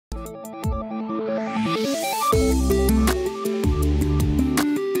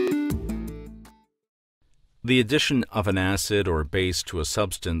The addition of an acid or base to a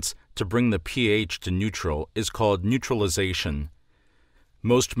substance to bring the pH to neutral is called neutralization.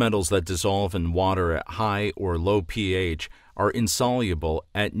 Most metals that dissolve in water at high or low pH are insoluble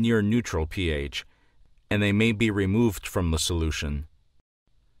at near neutral pH, and they may be removed from the solution.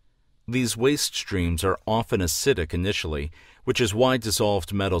 These waste streams are often acidic initially, which is why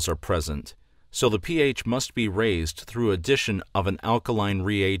dissolved metals are present, so the pH must be raised through addition of an alkaline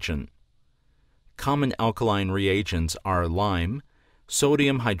reagent. Common alkaline reagents are lime,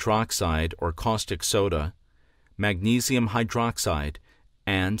 sodium hydroxide or caustic soda, magnesium hydroxide,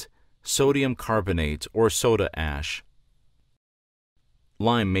 and sodium carbonate or soda ash.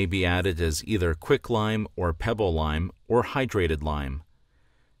 Lime may be added as either quicklime or pebble lime or hydrated lime.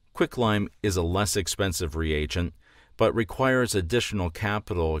 Quicklime is a less expensive reagent, but requires additional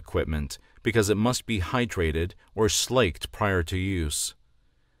capital equipment because it must be hydrated or slaked prior to use.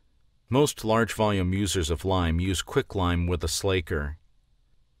 Most large-volume users of lime use quicklime with a slaker.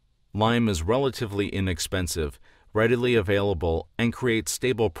 Lime is relatively inexpensive, readily available, and creates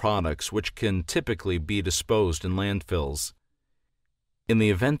stable products which can typically be disposed in landfills. In the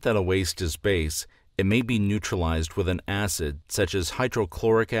event that a waste is base, it may be neutralized with an acid such as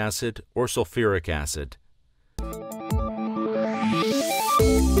hydrochloric acid or sulfuric acid.